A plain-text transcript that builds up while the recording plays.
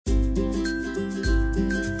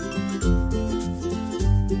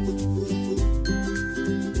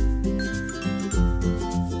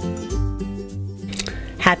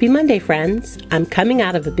Happy Monday, friends! I'm coming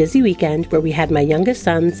out of a busy weekend where we had my youngest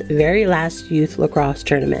son's very last youth lacrosse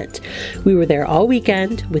tournament. We were there all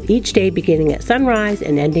weekend, with each day beginning at sunrise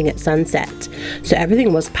and ending at sunset. So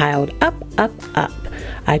everything was piled up.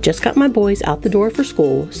 I just got my boys out the door for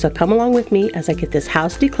school, so come along with me as I get this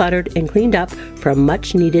house decluttered and cleaned up for a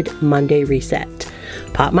much needed Monday reset.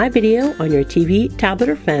 Pop my video on your TV, tablet,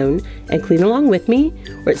 or phone and clean along with me,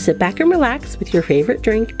 or sit back and relax with your favorite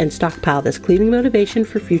drink and stockpile this cleaning motivation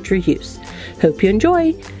for future use. Hope you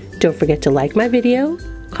enjoy! Don't forget to like my video,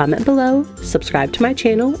 comment below, subscribe to my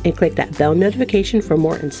channel, and click that bell notification for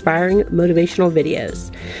more inspiring motivational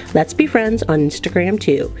videos. Let's be friends on Instagram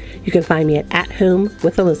too. You can find me at Home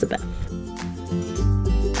with Elizabeth.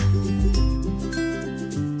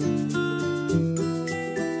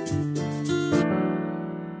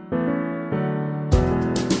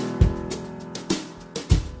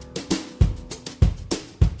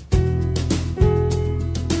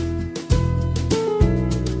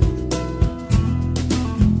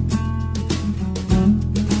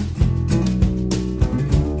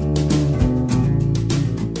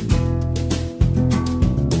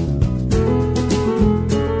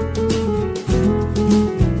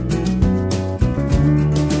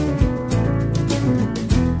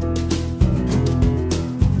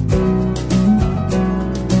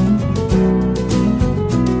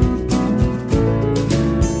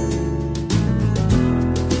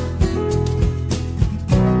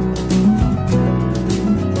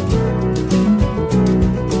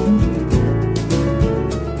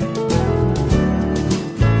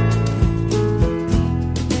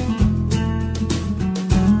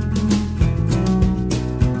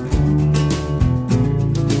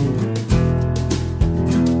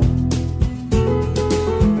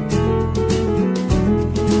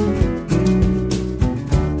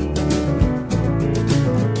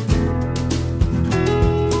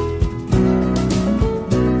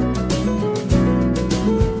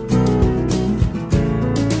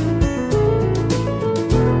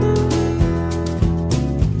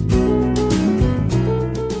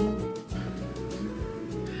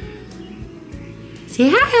 Say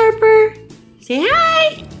hi, Harper. Say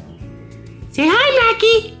hi. Say hi,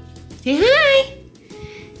 Mackie. Say hi.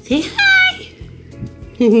 Say hi.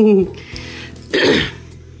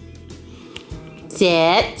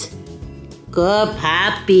 Sit. Good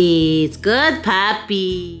puppies. Good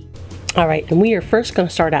puppy. All right, and we are first going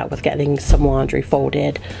to start out with getting some laundry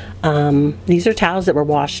folded. These are towels that were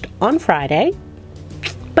washed on Friday,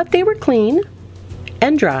 but they were clean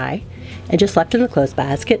and dry and just left in the clothes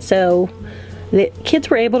basket, so the kids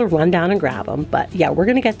were able to run down and grab them. But yeah, we're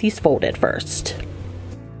going to get these folded first.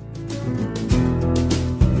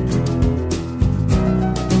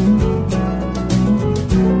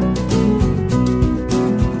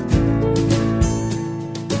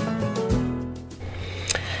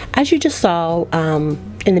 As you just saw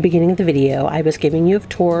in the beginning of the video, I was giving you a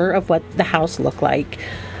tour of what the house looked like.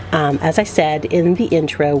 As I said in the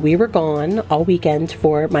intro, we were gone all weekend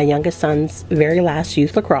for my youngest son's very last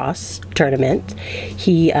youth lacrosse tournament.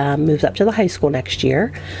 He moves up to the high school next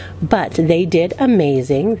year, but they did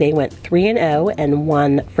amazing. They went 3-0 and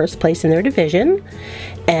won first place in their division.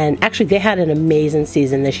 And actually, they had an amazing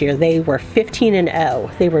season this year. They were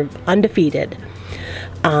 15-0. They were undefeated.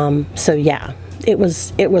 So yeah, it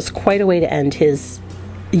was quite a way to end his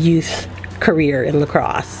youth career in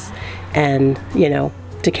lacrosse, and you know,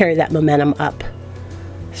 to carry that momentum up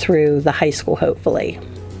through the high school, hopefully.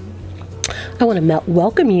 I want to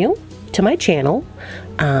welcome you to my channel,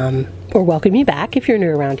 or welcome you back if you're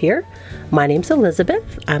new around here. My name's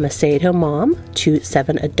Elizabeth. I'm a stay-at-home mom to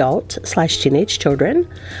 7 adult/teenage children.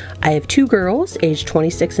 I have 2 girls, aged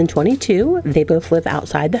 26 and 22. They both live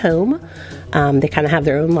outside the home. They kind of have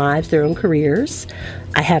their own lives, their own careers.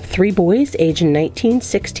 I have 3 boys, aged 19,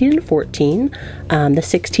 16, and 14. The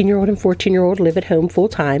 16-year-old and 14-year-old live at home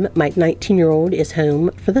full-time. My 19-year-old is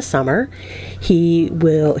home for the summer. He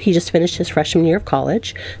just finished his freshman year of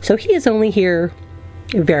college, so he is only here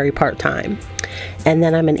very part-time. And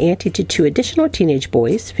then I'm an auntie to 2 additional teenage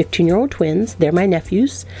boys, 15-year-old twins. They're my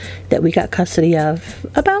nephews that we got custody of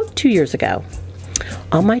about 2 years ago.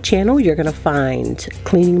 On my channel, you're going to find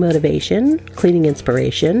cleaning motivation, cleaning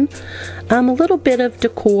inspiration, a little bit of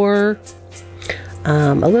decor,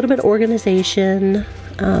 a little bit of organization,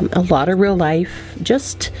 a lot of real life,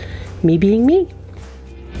 just me being me.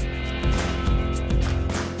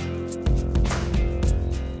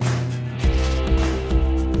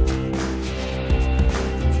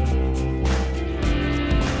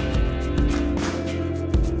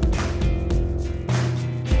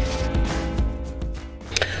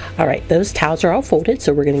 All right, those towels are all folded,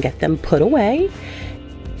 so we're going to get them put away.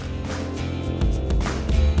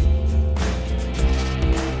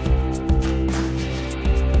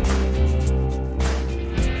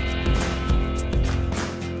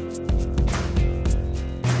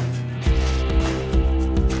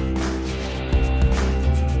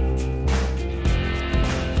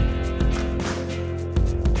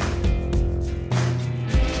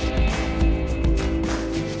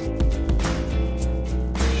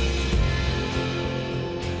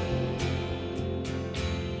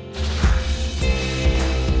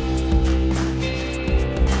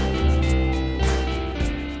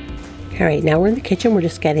 All right, now we're in the kitchen. We're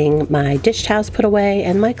just getting my dish towels put away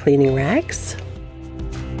and my cleaning rags.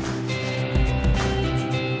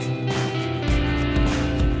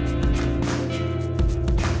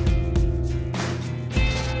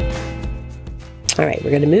 All right,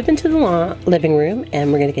 we're gonna move into the living room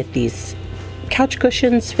and we're gonna get these couch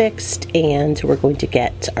cushions fixed, and we're going to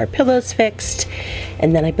get our pillows fixed.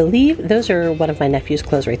 And then I believe those are one of my nephew's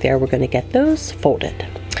clothes right there. We're gonna get those folded.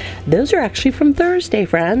 Those are actually from Thursday,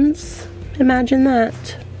 friends. Imagine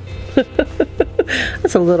that.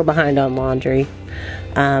 That's a little behind on laundry.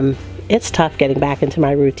 It's tough getting back into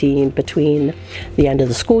my routine between the end of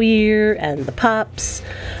the school year and the pups.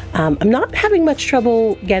 I'm not having much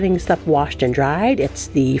trouble getting stuff washed and dried. It's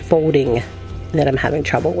the folding that I'm having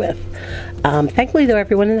trouble with. Thankfully though,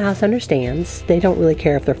 everyone in the house understands. They don't really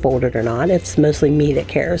care if they're folded or not. It's mostly me that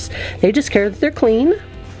cares. They just care that they're clean.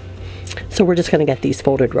 So we're just gonna get these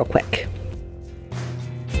folded real quick.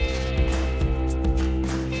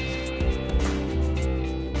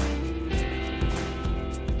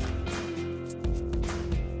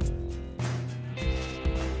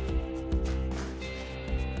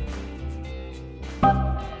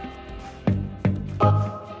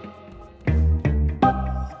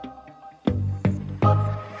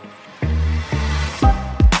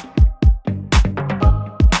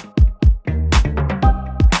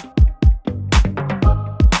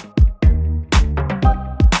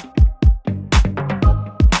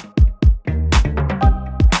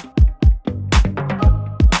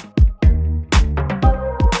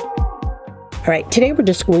 Alright, today we're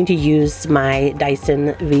just going to use my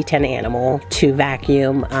Dyson V10 Animal to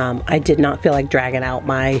vacuum. I did not feel like dragging out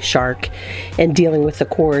my Shark and dealing with the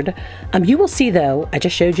cord. You will see though, I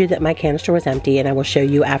just showed you that my canister was empty, and I will show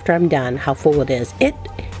you after I'm done how full it is.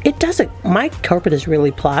 It doesn't, my carpet is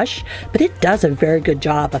really plush, but it does a very good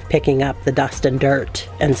job of picking up the dust and dirt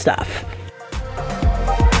and stuff.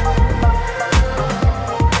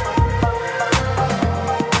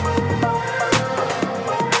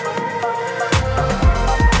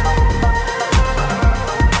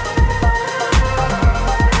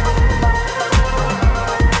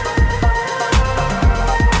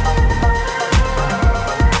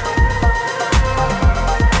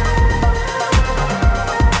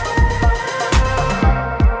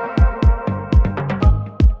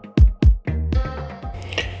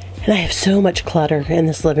 And I have so much clutter in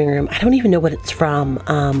this living room. I don't even know what it's from.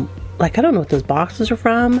 Like, I don't know what those boxes are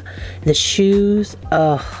from. The shoes,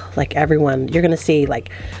 like everyone, you're gonna see,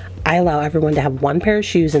 like, I allow everyone to have one pair of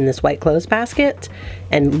shoes in this white clothes basket,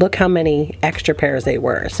 and look how many extra pairs they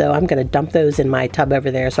were. So I'm gonna dump those in my tub over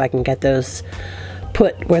there so I can get those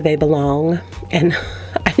put where they belong. And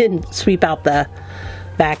I didn't sweep out the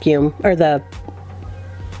vacuum, or the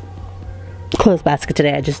clothes basket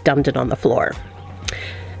today. I just dumped it on the floor.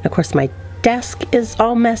 Of course, my desk is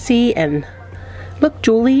all messy, and look,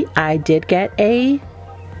 Julie, I did get a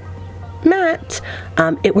mat.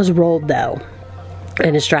 It was rolled though,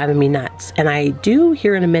 and it's driving me nuts. And I do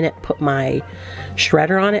here in a minute put my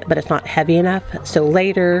shredder on it, but it's not heavy enough. So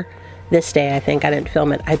later this day, I think I didn't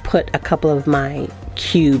film it, I put a couple of my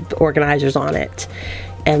cube organizers on it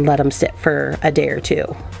and let them sit for a day or two.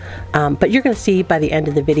 But you're gonna see by the end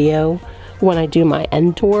of the video, when I do my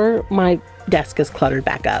end tour, my desk is cluttered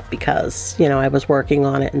back up because, you know, I was working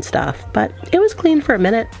on it and stuff, but it was clean for a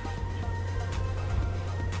minute.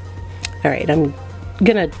 All right, I'm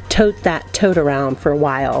gonna tote that tote around for a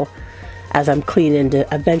while as I'm cleaning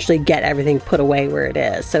to eventually get everything put away where it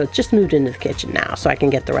is. So it's just moved into the kitchen now so I can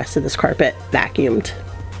get the rest of this carpet vacuumed.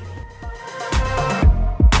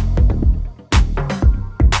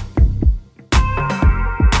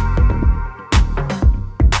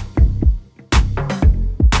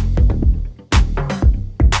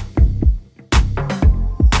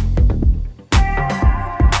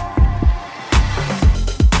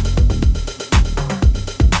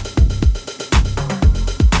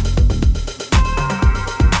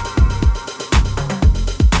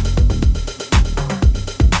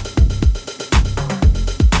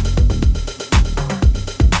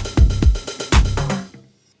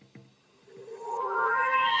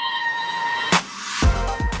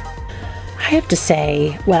 I have to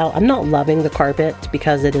say, well, I'm not loving the carpet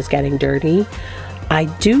because it is getting dirty. I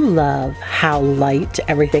do love how light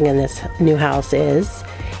everything in this new house is.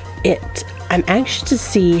 I'm anxious to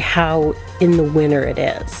see how in the winter it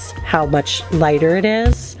is, how much lighter it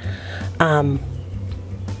is.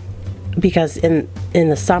 Because in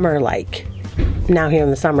the summer, like now here in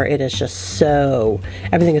the summer, it is just so,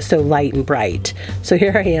 everything is so light and bright. So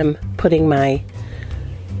here I am putting my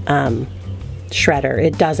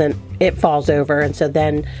shredder. it falls over, and so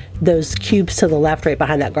then those cubes to the left right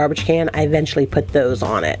behind that garbage can, I eventually put those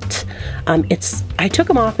on it. I took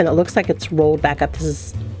them off and it looks like it's rolled back up.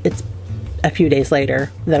 It's a few days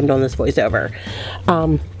later that I'm doing this voiceover.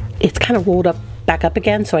 It's kind of rolled back up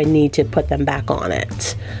again, so I need to put them back on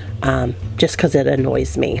it, just because it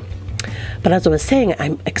annoys me. But as I was saying,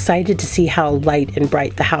 I'm excited to see how light and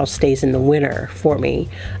bright the house stays in the winter for me.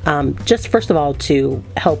 Just first of all to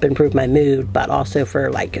help improve my mood, but also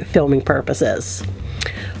for like filming purposes.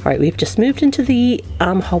 All right, we've just moved into the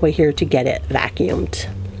hallway here to get it vacuumed.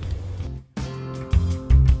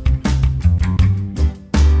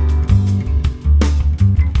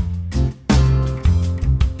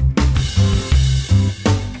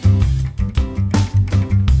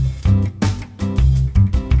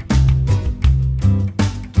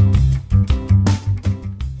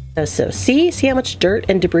 So see how much dirt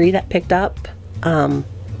and debris that picked up?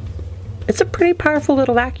 It's a pretty powerful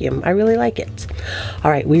little vacuum. I really like it.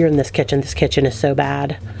 All right, we are in this kitchen. This kitchen is so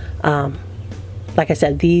bad. Like I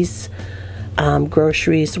said, these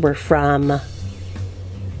groceries were from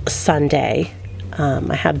Sunday.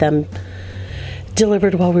 I had them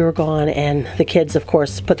delivered while we were gone, and the kids, of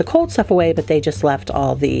course, put the cold stuff away, but they just left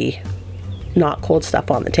all the not cold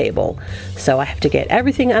stuff on the table. So I have to get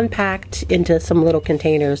everything unpacked into some little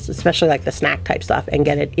containers, especially like the snack type stuff, and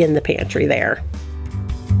get it in the pantry there.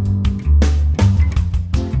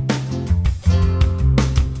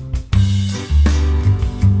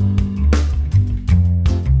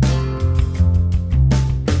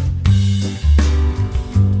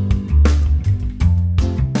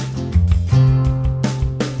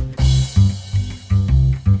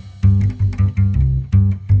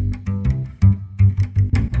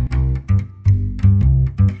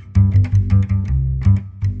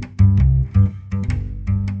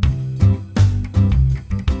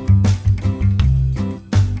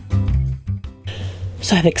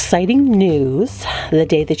 So I have exciting news the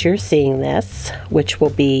day that you're seeing this, which will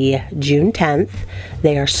be June 10th.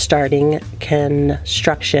 They are starting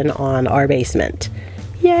construction on our basement.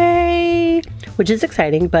 Yay! Which is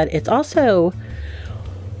exciting, but it's also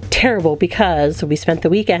terrible because we spent the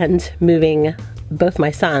weekend moving both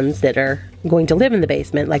my sons that are going to live in the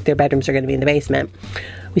basement, like their bedrooms are going to be in the basement.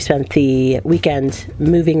 We spent the weekend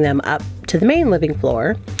moving them up to the main living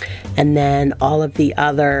floor, and then all of the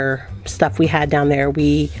other stuff we had down there,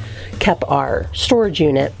 we kept our storage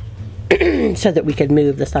unit so that we could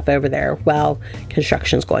move the stuff over there while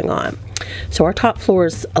construction's going on. So our top floor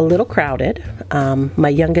is a little crowded. My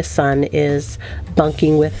youngest son is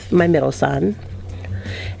bunking with my middle son,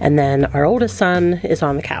 and then our oldest son is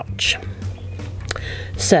on the couch.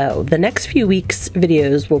 So the next few weeks'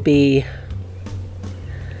 videos will be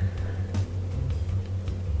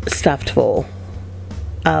stuffed full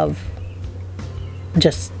of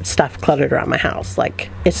just stuff cluttered around my house. Like,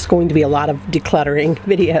 it's going to be a lot of decluttering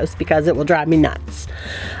videos because it will drive me nuts.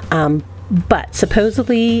 But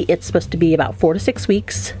supposedly it's supposed to be about 4 to 6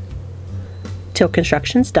 weeks till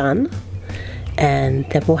construction's done, and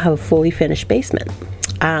then we'll have a fully finished basement.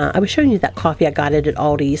 I was showing you that coffee I got it at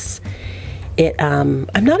Aldi's. I'm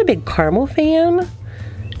not a big caramel fan,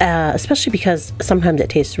 especially because sometimes it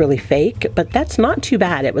tastes really fake, but that's not too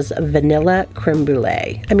bad. It was a vanilla creme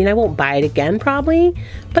brulee. I mean, I won't buy it again probably,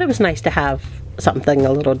 but it was nice to have something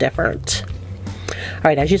a little different. All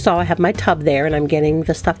right, as you saw, I have my tub there, and I'm getting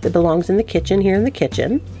the stuff that belongs in the kitchen here in the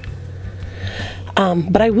kitchen.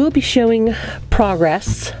 But I will be showing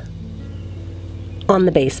progress on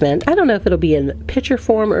the basement. I don't know if it'll be in picture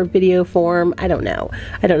form or video form. I don't know.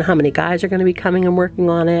 I don't know how many guys are going to be coming and working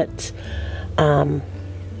on it.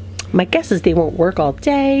 My guess is they won't work all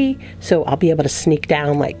day, so I'll be able to sneak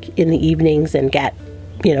down like in the evenings and get,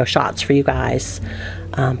 you know, shots for you guys.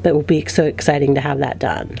 But it will be so exciting to have that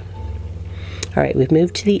done. All right, we've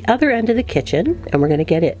moved to the other end of the kitchen, and we're going to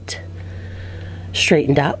get it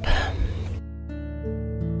straightened up.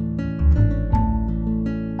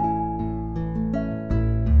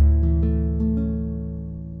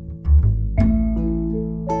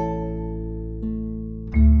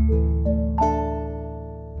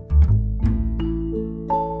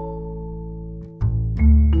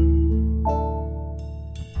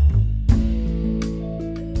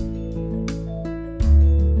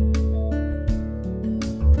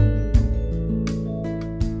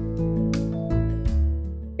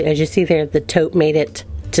 As you see there, the tote made it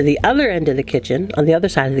to the other end of the kitchen on the other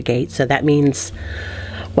side of the gate, so that means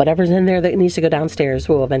whatever's in there that needs to go downstairs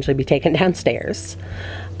will eventually be taken downstairs.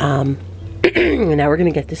 Now we're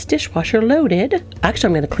going to get this dishwasher loaded. Actually,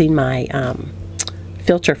 I'm going to clean my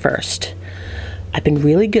filter first. I've been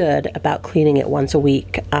really good about cleaning it once a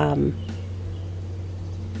week.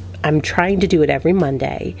 I'm trying to do it every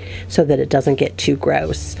Monday so that it doesn't get too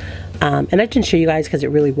gross. And I didn't show you guys because it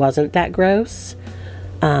really wasn't that gross.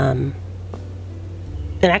 And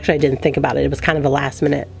actually I didn't think about it. It was kind of a last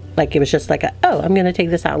minute, like it was just like, oh, I'm going to take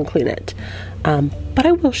this out and clean it. But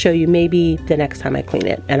I will show you maybe the next time I clean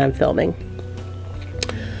it and I'm filming.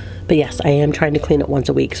 But yes, I am trying to clean it once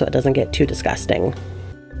a week so it doesn't get too disgusting.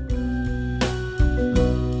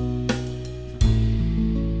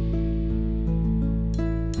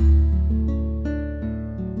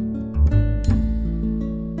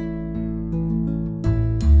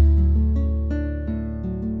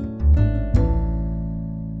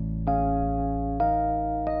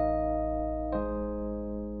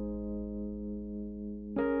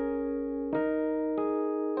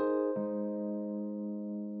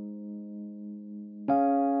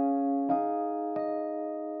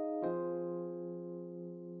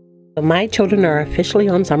 My children are officially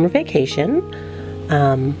on summer vacation.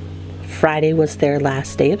 Friday was their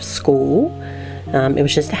last day of school. It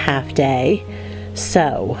was just a half day.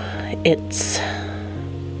 So it's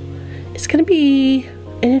going to be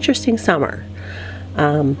an interesting summer.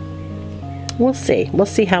 We'll see. We'll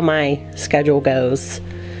see how my schedule goes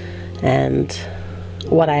and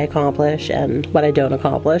what I accomplish and what I don't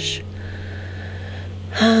accomplish.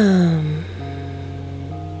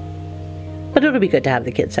 But it'll be good to have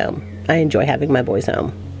the kids home. I enjoy having my boys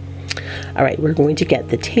home. All right, we're going to get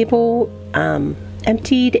the table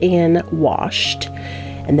emptied and washed,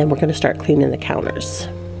 and then we're going to start cleaning the counters.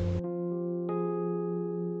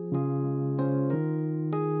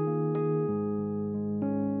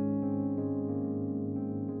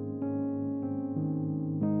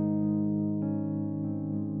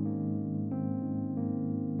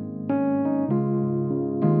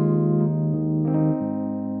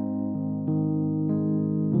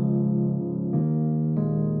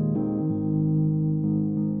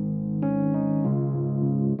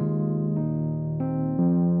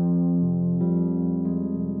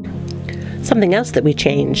 Something else that we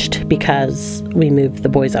changed because we moved the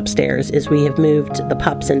boys upstairs is we have moved the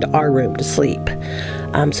pups into our room to sleep.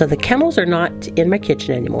 So the kennels are not in my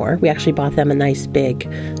kitchen anymore. We actually bought them a nice big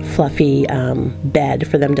fluffy bed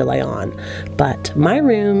for them to lay on. But my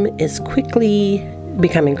room is quickly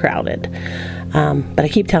becoming crowded. But I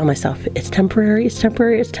keep telling myself, it's temporary, it's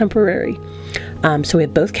temporary, it's temporary. So we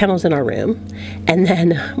have both kennels in our room. And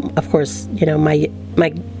then, of course, you know, my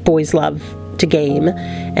boys love to game,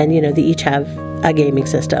 and you know, they each have a gaming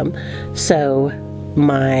system. So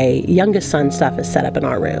my youngest son's stuff is set up in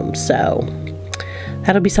our room. So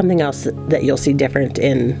that'll be something else that you'll see different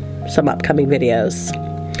in some upcoming videos.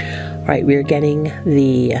 All right, we're getting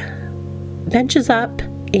the benches up,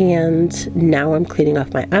 and now I'm cleaning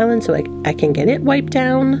off my island so I can get it wiped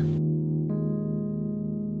down.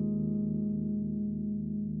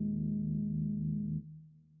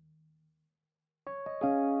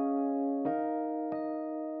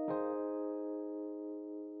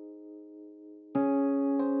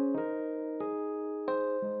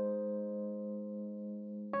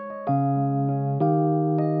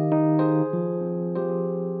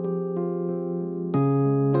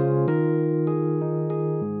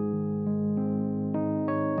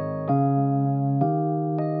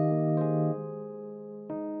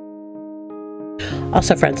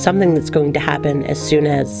 Also, friends, something that's going to happen as soon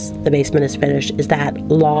as the basement is finished is that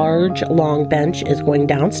large, long bench is going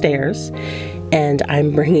downstairs, and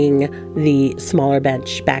I'm bringing the smaller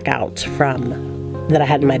bench back out from that I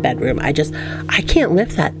had in my bedroom. I can't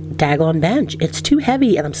lift that daggone bench. It's too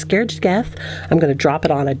heavy, and I'm scared to death. I'm going to drop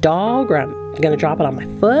it on a dog, or I'm going to drop it on my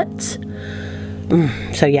foot.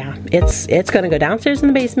 So yeah, it's going to go downstairs in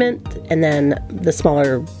the basement, and then the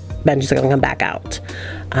smaller benches are going to come back out.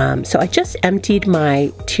 So I just emptied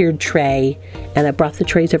my tiered tray, and I brought the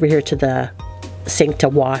trays over here to the sink to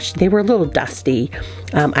wash. They were a little dusty.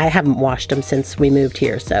 I haven't washed them since we moved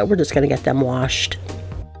here, so we're just going to get them washed.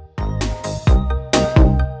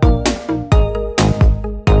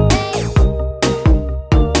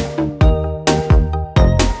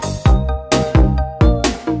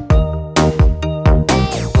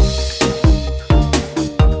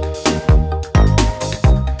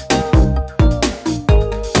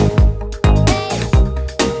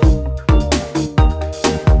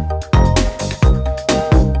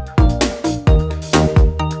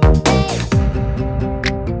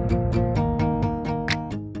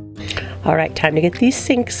 All right, time to get these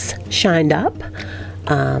sinks shined up.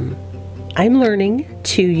 I'm learning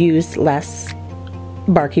to use less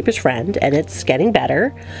Barkeeper's Friend, and it's getting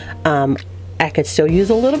better. I could still use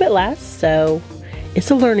a little bit less, so it's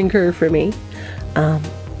a learning curve for me.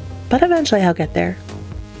 But eventually I'll get there.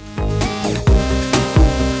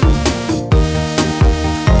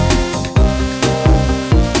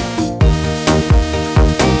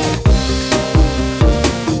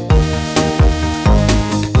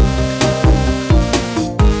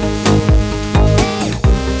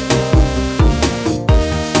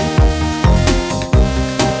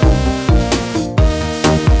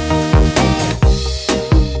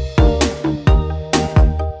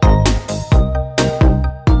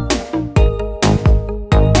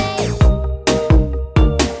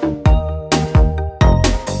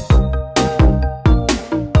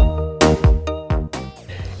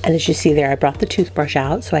 And as you see there, I brought the toothbrush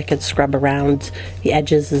out so I could scrub around the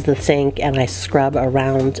edges of the sink, and I scrub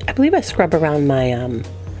around, I believe I scrub around my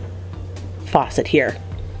faucet here.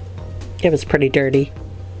 It was pretty dirty.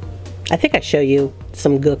 I think I show you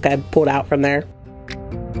some gook I pulled out from there.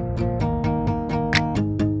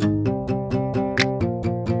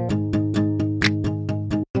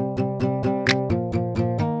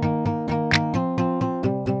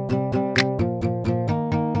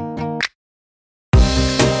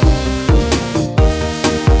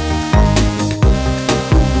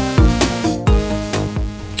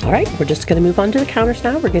 Alright, we're just going to move on to the counters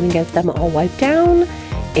now. We're going to get them all wiped down,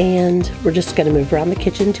 and we're just going to move around the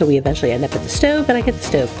kitchen until we eventually end up at the stove and I get the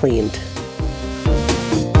stove cleaned.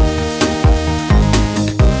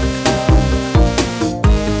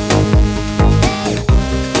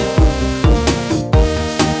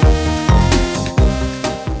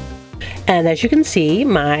 And as you can see,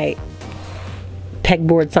 my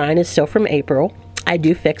pegboard sign is still from April. I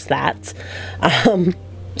do fix that.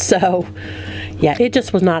 So yeah, it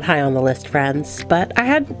just was not high on the list, friends, but I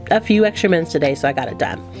had a few extra minutes today, so I got it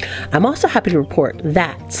done. I'm also happy to report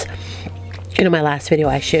that, in my last video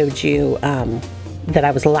I showed you that I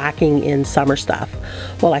was lacking in summer stuff.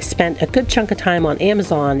 Well, I spent a good chunk of time on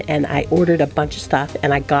Amazon, and I ordered a bunch of stuff,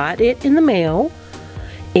 and I got it in the mail,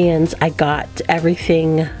 and I got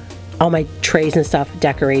everything, all my trays and stuff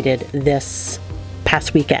decorated this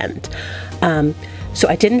past weekend. So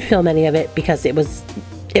I didn't film any of it because it was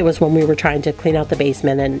when we were trying to clean out the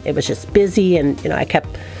basement, and it was just busy, and you know,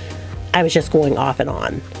 I was just going off and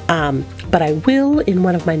on. But I will, in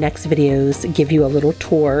one of my next videos, give you a little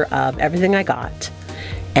tour of everything I got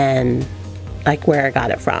and like where I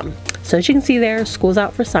got it from. So as you can see there, school's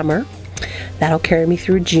out for summer. That'll carry me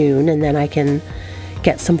through June, and then I can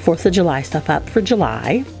get some 4th of July stuff up for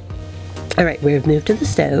July. All right, we've moved to the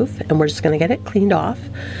stove, and we're just gonna get it cleaned off.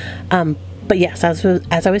 But yes, as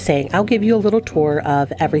I was saying, I'll give you a little tour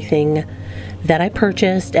of everything that I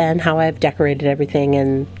purchased and how I've decorated everything,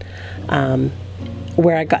 and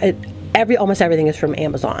where I got it. Almost everything is from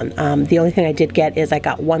Amazon. The only thing I did get is I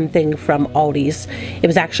got one thing from Aldi's. It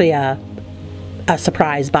was actually a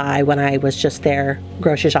surprise buy when I was just there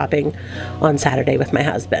grocery shopping on Saturday with my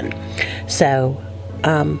husband. So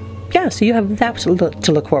yeah, so you have that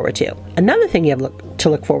to look forward to. Another thing you have to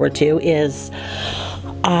look forward to is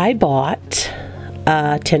I bought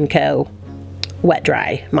a Tenco wet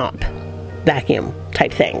dry mop vacuum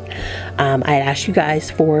type thing. I had asked you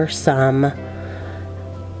guys for some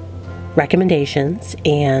recommendations,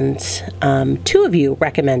 and 2 of you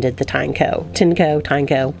recommended the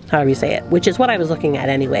Tenco, however you say it, which is what I was looking at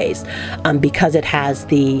anyways, because it has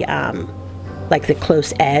the like the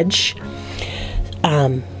close edge.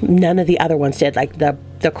 None of the other ones did. Like the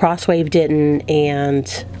Crosswave didn't, and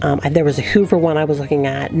there was a Hoover one I was looking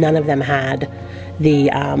at. None of them had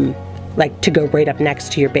the like to go right up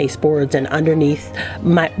next to your baseboards and underneath.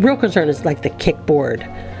 My real concern is like the kickboard,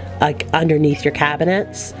 like underneath your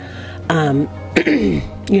cabinets.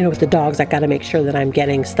 You know, with the dogs, I got to make sure that I'm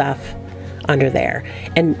getting stuff under there.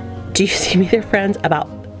 And do you see me there, friends?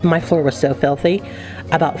 My floor was so filthy.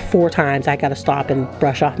 About 4 times I got to stop and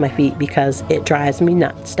brush off my feet because it drives me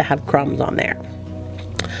nuts to have crumbs on there.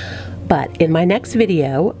 But in my next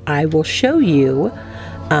video, I will show you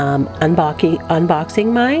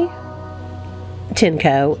unboxing my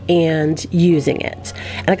Tenco and using it.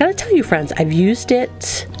 And I gotta tell you, friends, I've used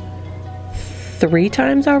it 3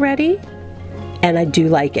 times already, and I do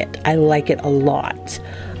like it. I like it a lot.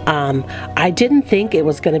 I didn't think it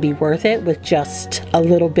was going to be worth it with just a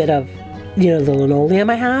little bit of, you know, the linoleum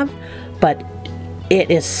I have, but it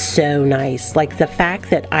is so nice. Like the fact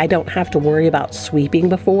that I don't have to worry about sweeping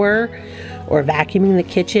before or vacuuming the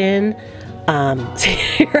kitchen.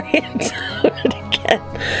 Here I am doing it again.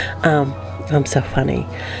 I'm so funny.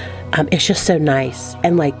 It's just so nice,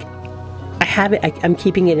 and like I have it. I'm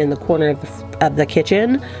keeping it in the corner of the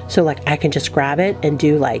kitchen, so like I can just grab it and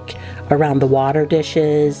do like around the water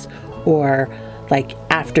dishes, or like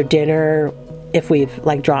after dinner if we've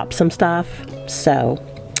like dropped some stuff. So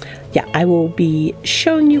yeah, I will be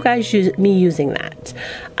showing you guys me using that.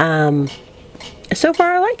 So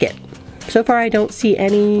far I like it. So far I don't see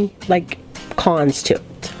any like cons to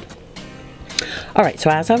it. Alright, so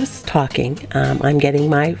as I was talking, I'm getting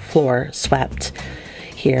my floor swept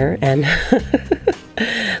here, and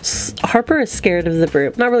Harper is scared of the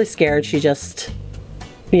broom. Not really scared, she just,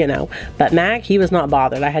 you know, but Mac, he was not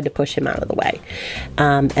bothered. I had to push him out of the way.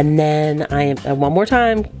 And then I am, one more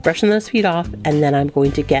time, brushing those feet off, and then I'm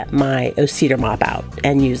going to get my cedar mop out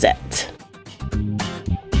and use it.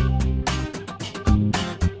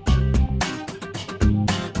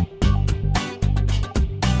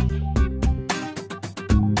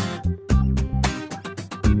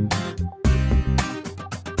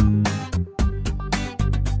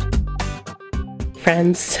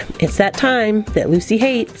 friends, it's that time that Lucy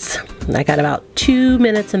hates. I got about 2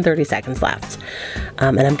 minutes and 30 seconds left.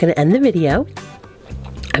 And I'm going to end the video.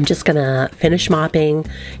 I'm just going to finish mopping.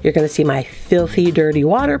 You're going to see my filthy, dirty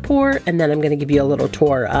water pour, and then I'm going to give you a little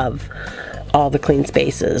tour of all the clean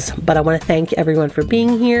spaces. But I want to thank everyone for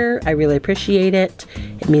being here. I really appreciate it.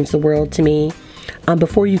 It means the world to me.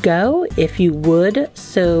 Before you go, if you would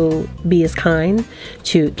so be as kind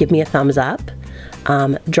to give me a thumbs up,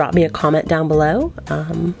 drop me a comment down below,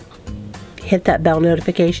 hit that bell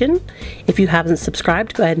notification. If you haven't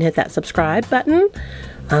subscribed, go ahead and hit that subscribe button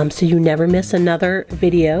so you never miss another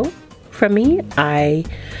video from me. I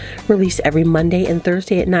release every Monday and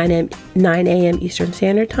Thursday at 9 a.m. Eastern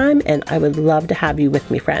Standard Time, and I would love to have you with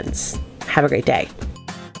me, friends. Have a great day.